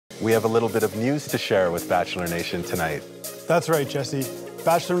we have a little bit of news to share with Bachelor Nation tonight. That's right, Jesse.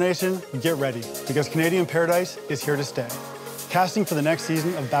 Bachelor Nation, get ready, because Canadian Paradise is here to stay. Casting for the next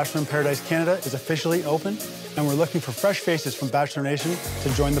season of Bachelor in Paradise Canada is officially open, and we're looking for fresh faces from Bachelor Nation to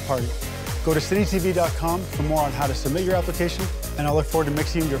join the party. Go to citytv.com for more on how to submit your application, and I look forward to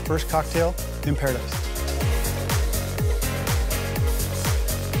mixing your first cocktail in paradise.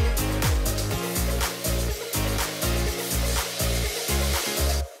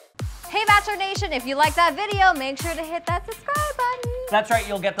 Hey Bachelor Nation, if you like that video, make sure to hit that subscribe button. That's right,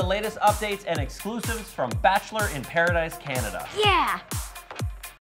 you'll get the latest updates and exclusives from Bachelor in Paradise Canada. Yeah!